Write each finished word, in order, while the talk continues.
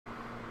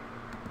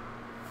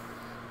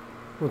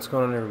What's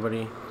going on,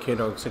 everybody?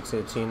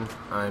 KDog618.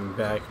 I'm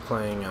back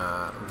playing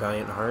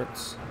Valiant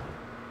Hearts.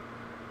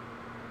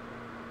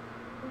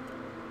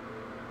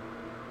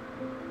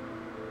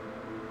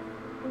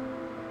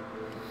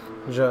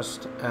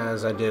 Just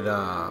as I did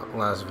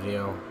last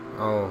video,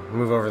 I'll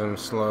move over them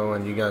slow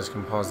and you guys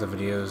can pause the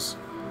videos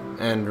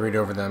and read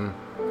over them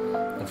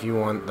if you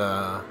want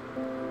the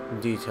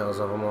details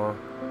of them all.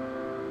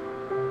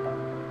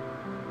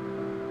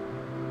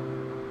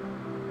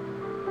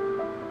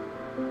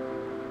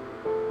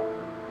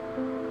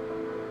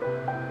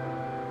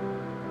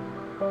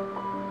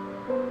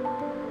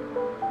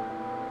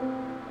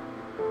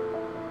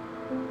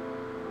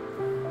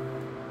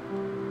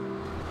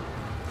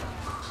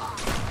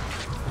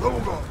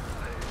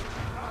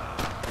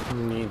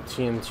 Need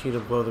TNT to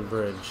blow the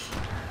bridge.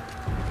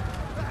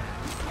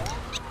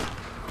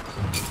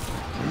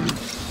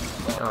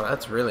 Oh,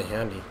 that's really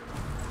handy.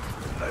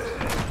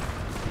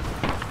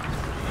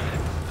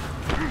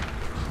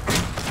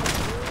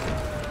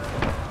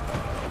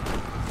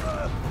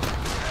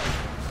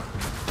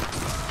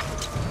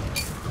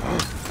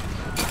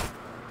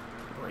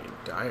 Boy,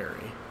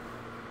 diary.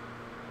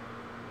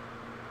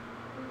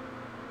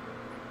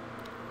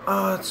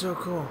 Oh, that's so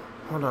cool.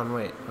 Hold on,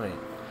 wait.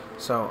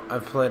 So,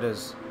 I've played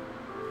as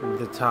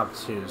the top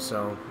two.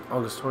 So,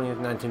 August 20th,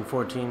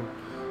 1914.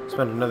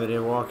 Spent another day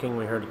walking.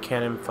 We heard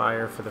cannon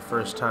fire for the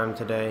first time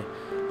today.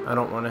 I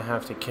don't want to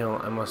have to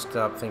kill. I must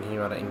stop thinking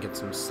about it and get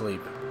some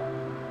sleep.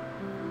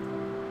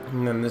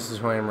 And then this is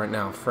who I am right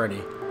now,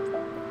 Freddy.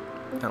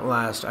 At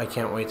last, I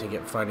can't wait to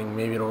get fighting.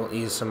 Maybe it'll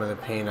ease some of the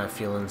pain I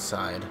feel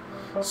inside.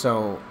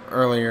 So,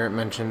 earlier it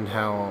mentioned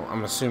how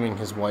I'm assuming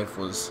his wife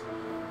was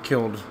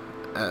killed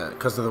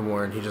because of the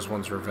war and he just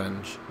wants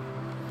revenge.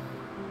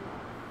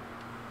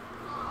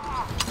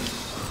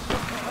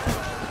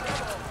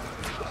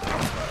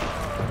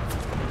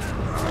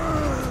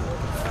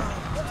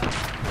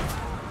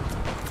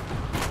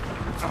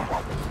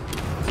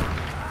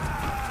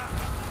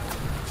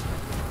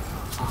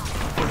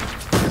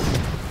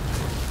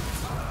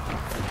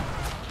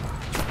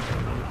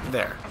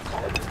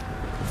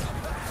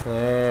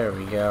 There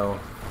we go.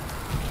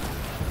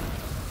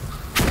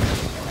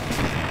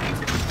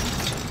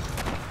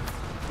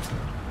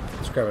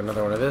 Let's grab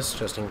another one of this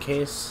just in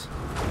case.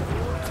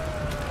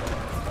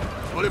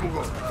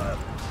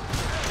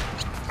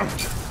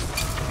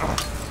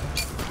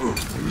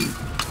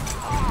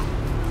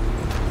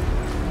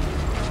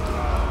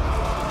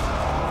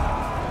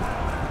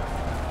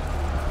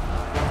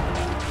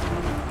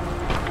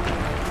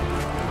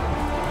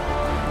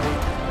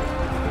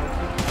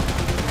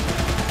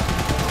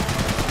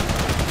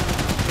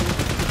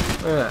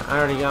 I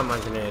already got my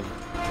grenade.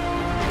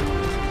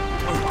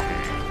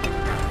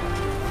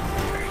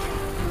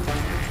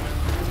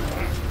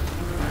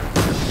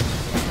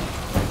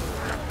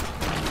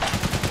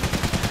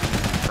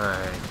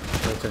 Alright,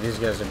 wait till these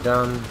guys are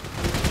done.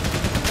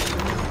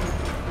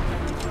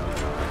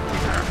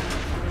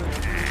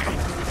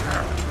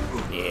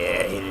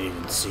 Yeah, he didn't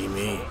even see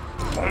me.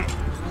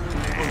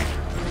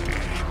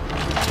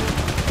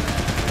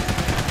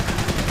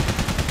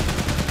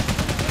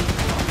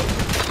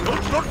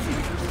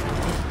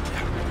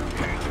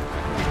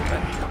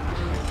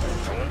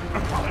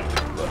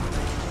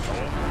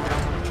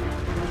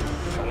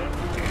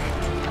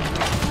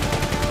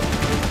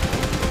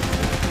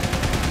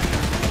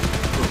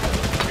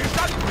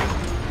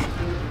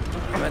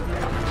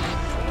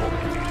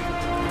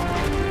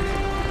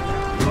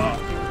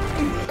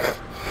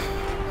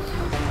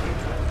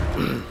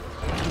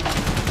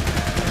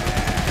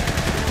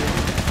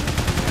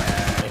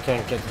 I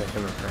can't get to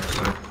him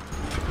apparently.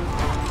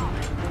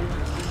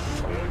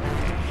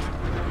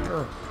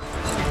 Oh,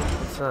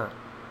 what's that?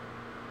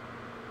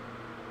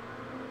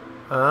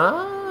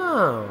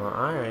 Oh,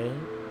 alright.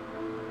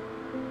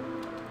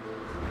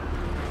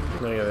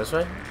 Can I go this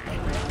way?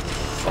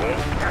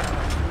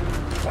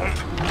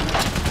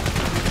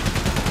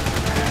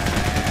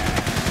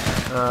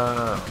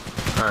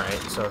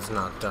 Alright, so it's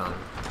not done.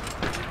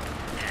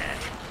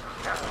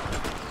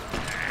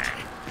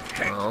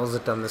 Well, is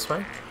it done this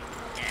way?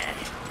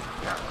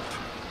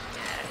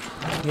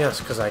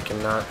 Yes, because I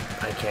can't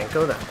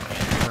go that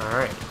way.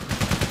 Alright.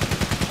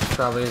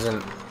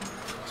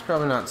 It's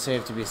probably not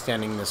safe to be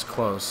standing this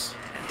close.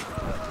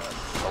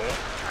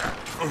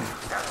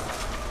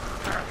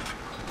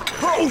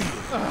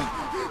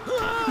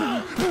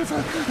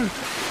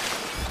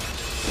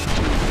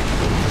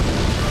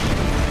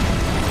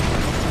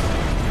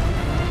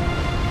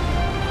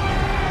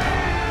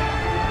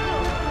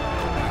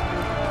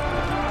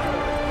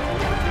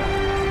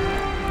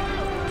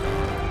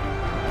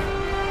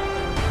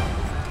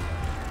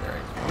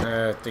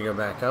 I have to go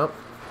back up.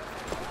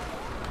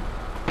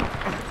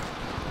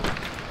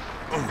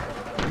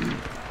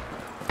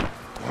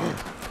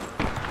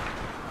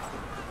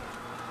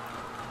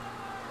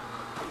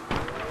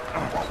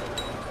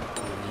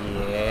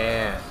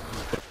 Yeah.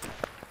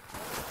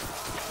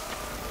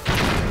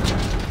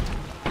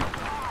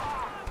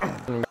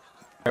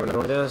 Never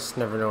know this,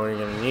 never know when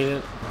you're gonna need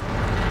it.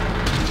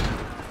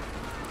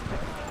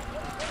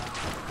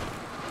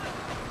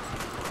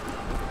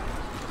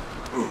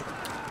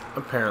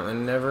 Apparently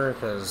never,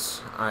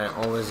 because I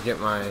always get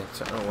my...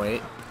 oh,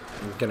 wait.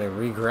 I'm gonna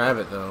re-grab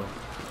it, though.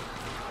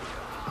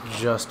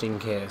 Just in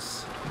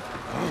case.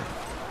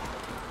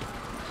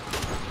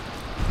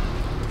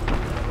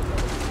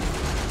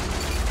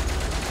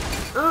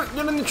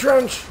 Get in the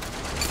trench!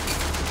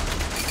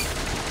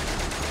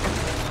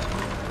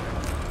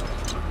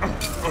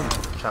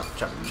 Chop,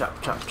 chop,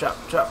 chop, chop,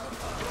 chop, chop.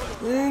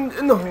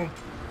 In the hole.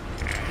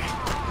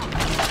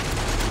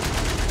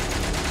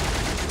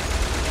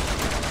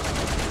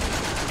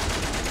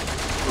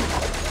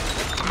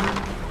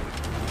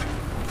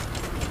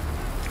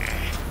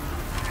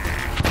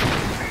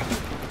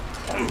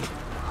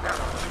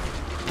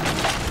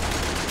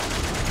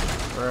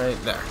 Right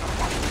there.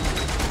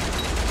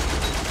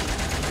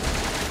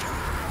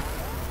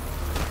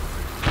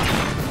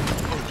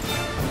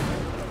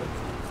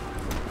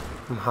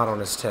 I'm hot on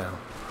his tail.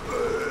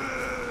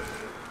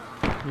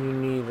 You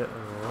need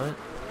what?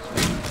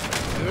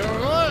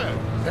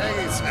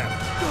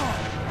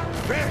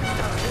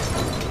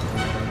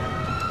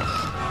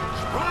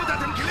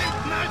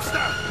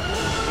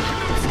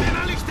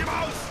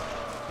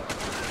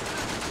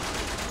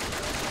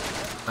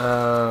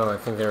 Oh, I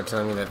think they were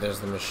telling me that there's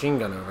the machine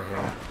gun over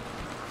here.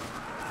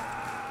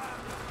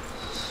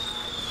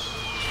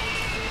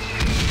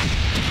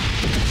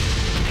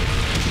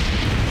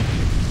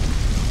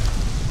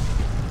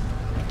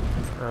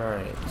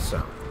 Alright,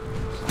 so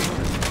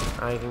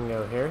I can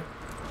go here,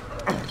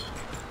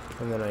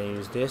 and then I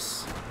use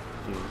this,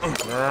 do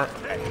that.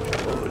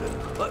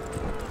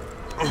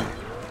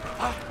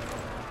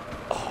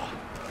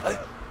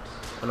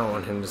 I don't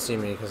want him to see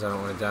me because I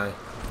don't want to die.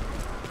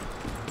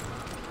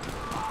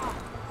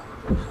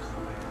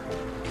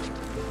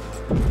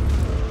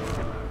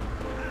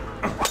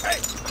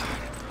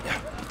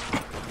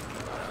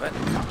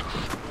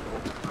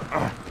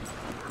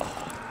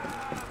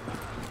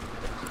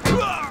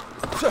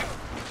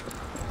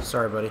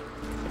 Sorry, buddy.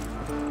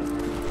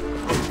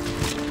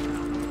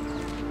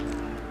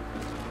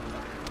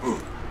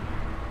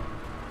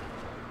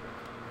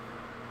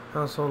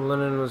 Household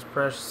linen was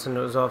precious and it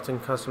was often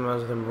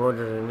customized with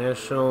embroidered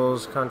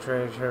initials.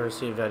 Contrary to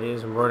received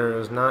ideas, embroidery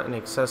was not an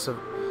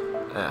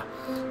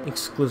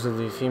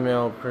exclusively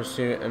female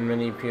pursuit, and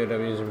many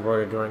POWs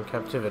embroidered during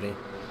captivity.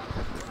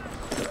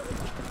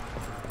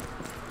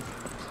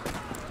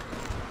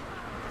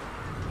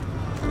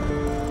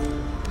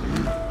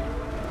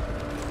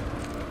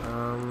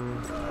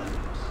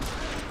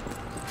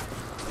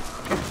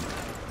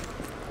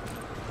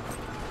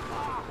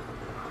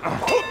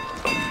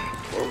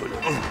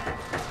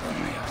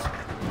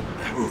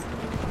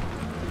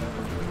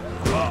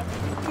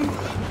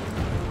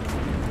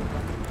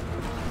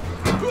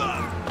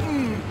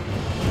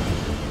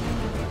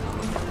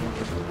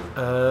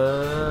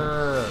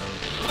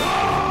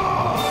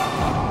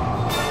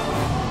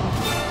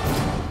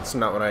 That's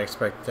not what I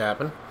expected to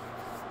happen.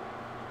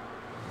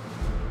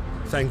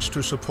 Thanks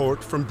to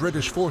support from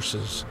British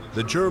forces,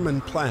 the German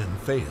plan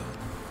failed.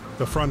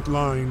 The front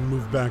line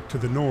moved back to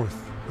the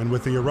north, and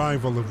with the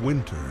arrival of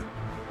winter,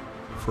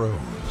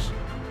 froze.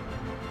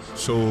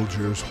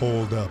 Soldiers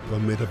holed up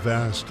amid a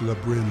vast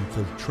labyrinth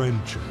of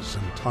trenches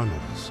and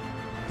tunnels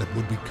that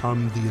would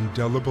become the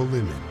indelible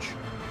image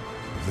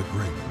of the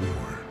Great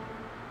War.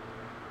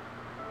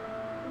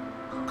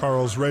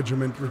 Karl's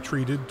regiment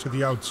retreated to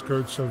the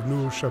outskirts of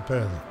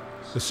Neuve-Chapelle,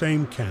 the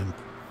same camp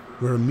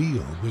where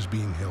Emile was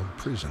being held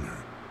prisoner.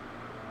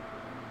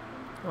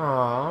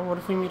 Aw, what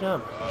if we meet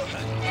up?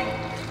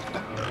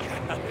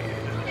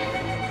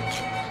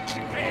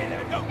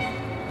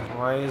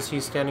 Why is he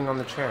standing on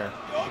the chair?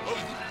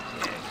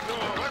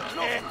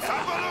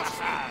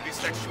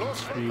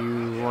 Do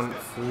you want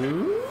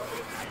food?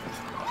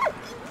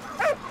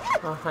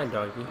 Oh, hi,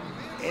 doggy.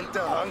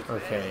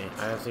 Okay,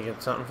 I have to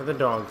get something for the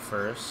dog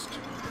first.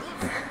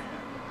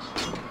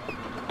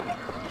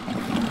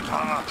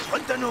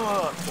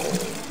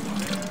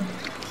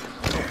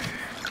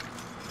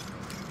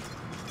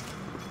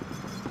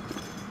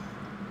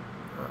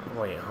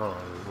 Wait, hold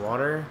on.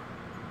 Water,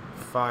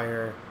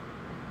 fire,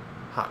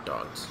 hot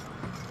dogs.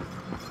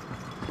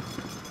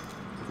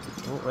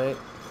 Oh, wait,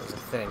 there's a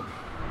thing.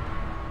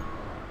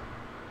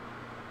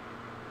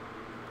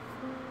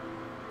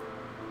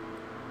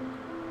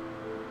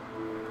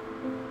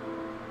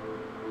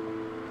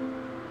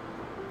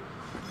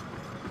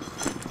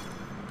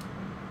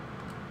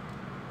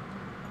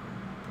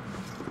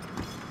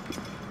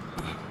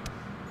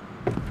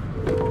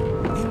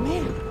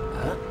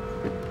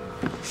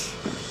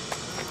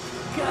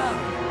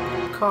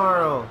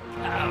 Carl!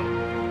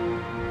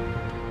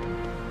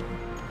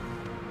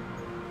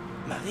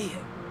 Marie,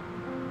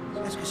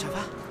 est-ce que ça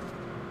va?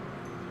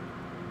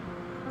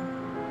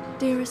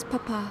 Dearest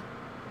Papa,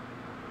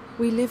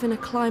 we live in a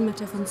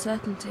climate of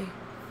uncertainty.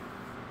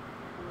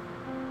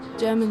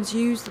 Germans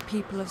use the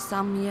people of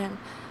Saint-Mihiel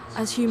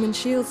as human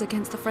shields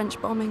against the French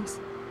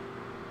bombings.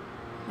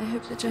 I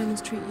hope the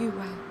Germans treat you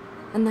well,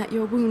 and that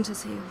your wound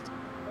has healed.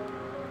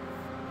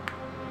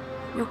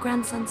 Your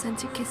grandson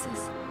sent you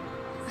kisses.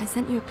 I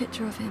sent you a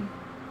picture of him.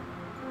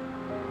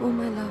 All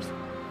my love.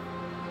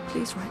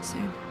 Please write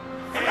soon.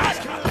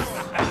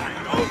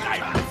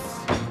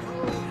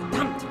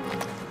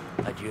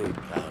 Adieu,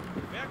 Cloud.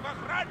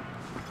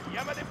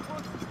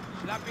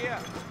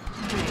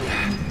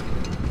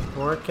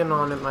 Working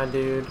on it, my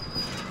dude.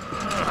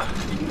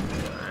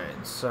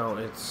 Alright, so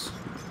it's...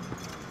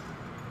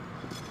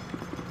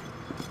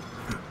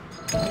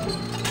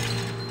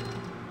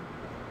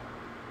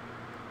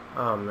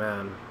 Oh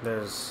man,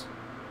 there's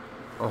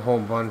a whole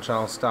bunch.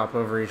 I'll stop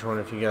over each one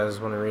if you guys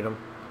want to read them.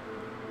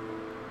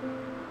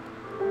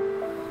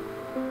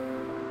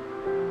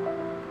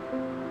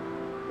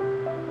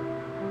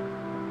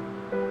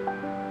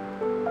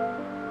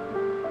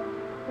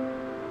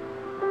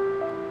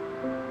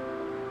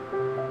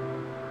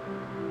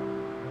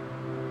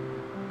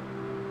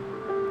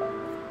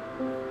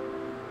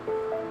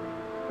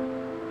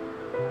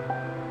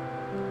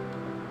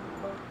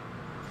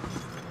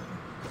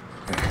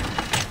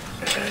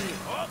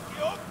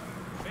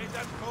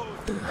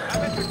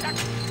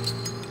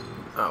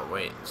 Oh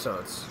wait, so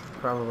it's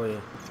probably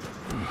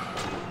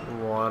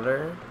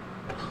water.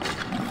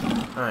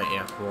 Alright,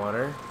 yeah,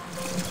 water.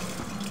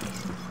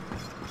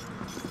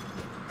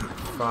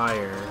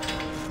 Fire.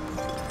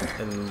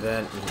 And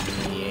then,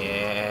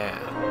 yeah.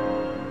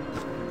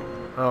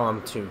 Oh,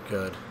 I'm too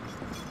good.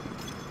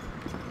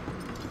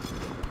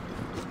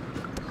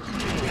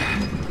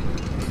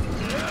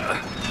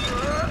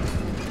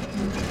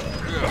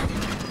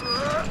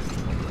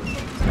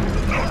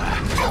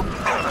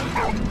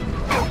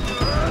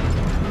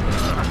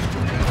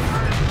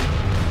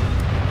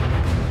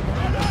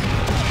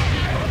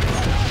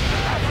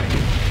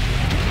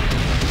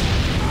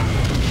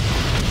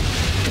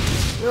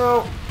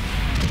 No!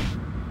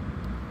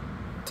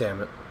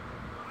 Damn it.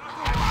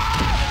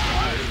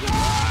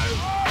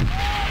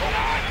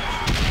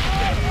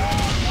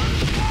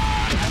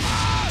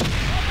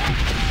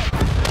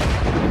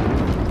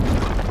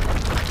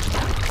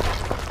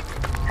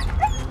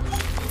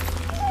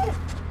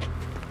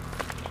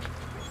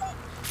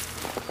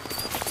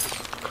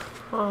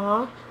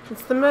 Aw,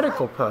 it's the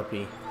medical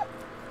puppy.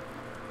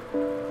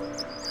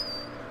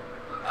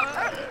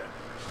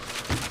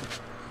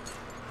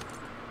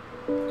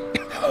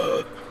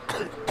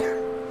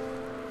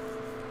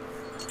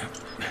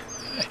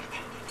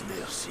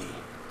 Merci.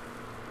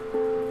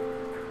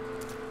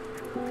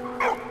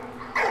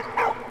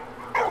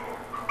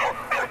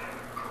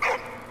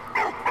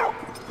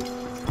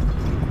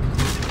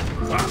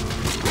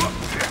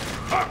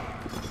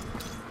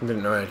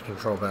 Didn't know I had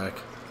control back.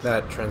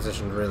 That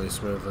transitioned really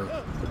smoothly.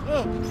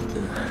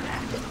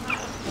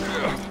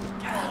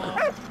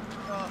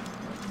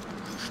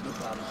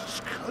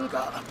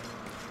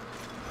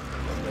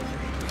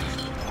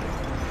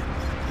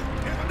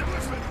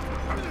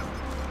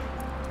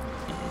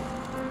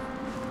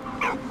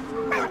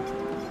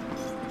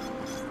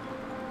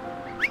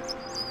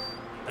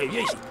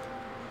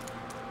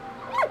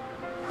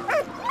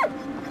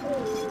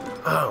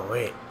 Oh,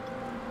 wait.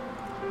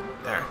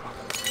 There.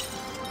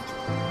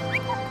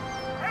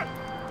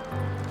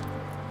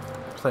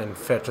 Playing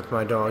fetch with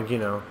my dog, you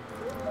know.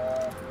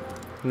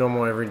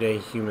 Normal everyday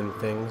human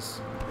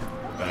things.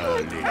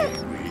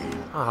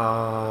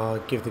 Ah,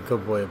 give the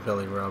good boy a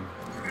belly rub.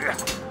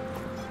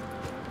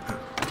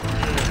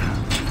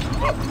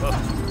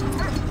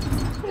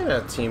 Look at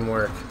that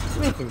teamwork.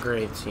 Make a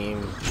great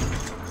team.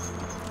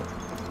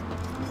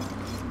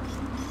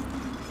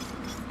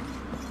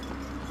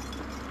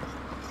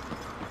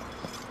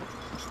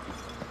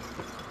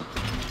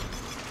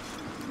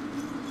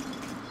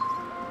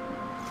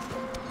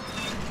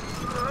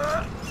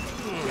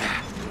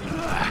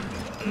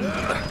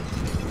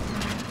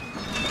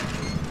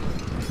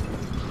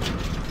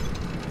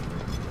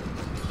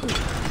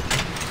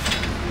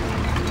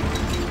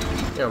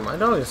 Yo, my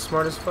dog is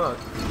smart as fuck.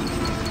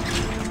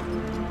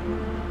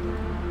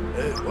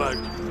 What?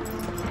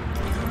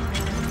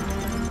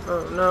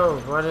 Oh no,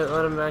 why did it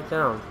let him back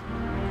down?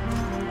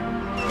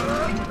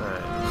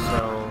 Alright,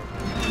 so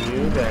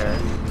you there.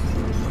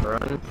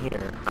 Run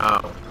here.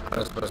 Oh, I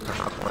was supposed to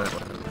hop on it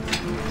with him.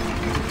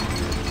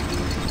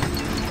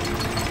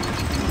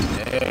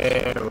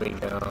 There we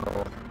go.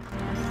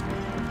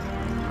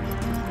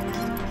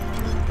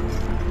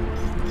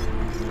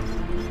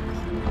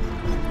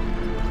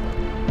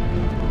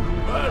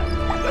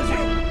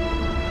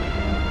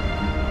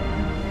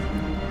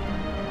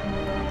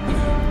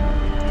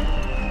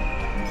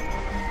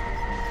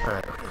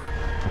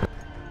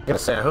 I was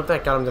gonna say, I hope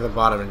that got him to the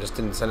bottom and just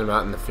didn't send him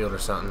out in the field or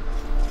something.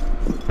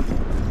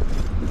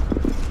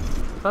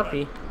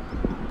 Puppy.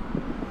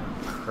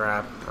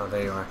 Crap. Oh,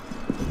 there you are.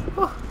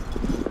 Oh,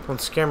 don't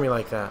scare me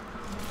like that.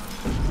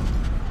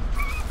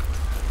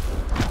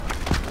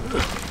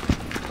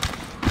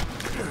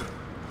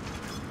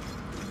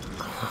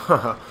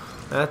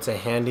 That's a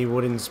handy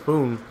wooden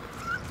spoon.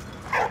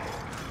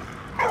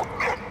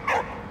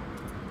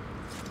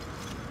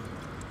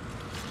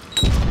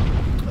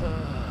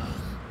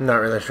 Not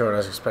really sure what I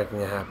was expecting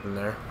to happen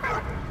there.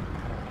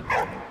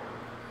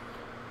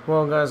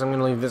 Well, guys, I'm going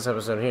to leave this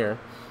episode here.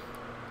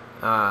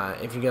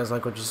 If you guys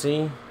like what you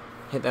see,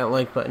 hit that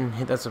like button,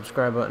 hit that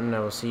subscribe button. I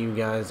will see you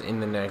guys in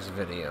the next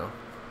video.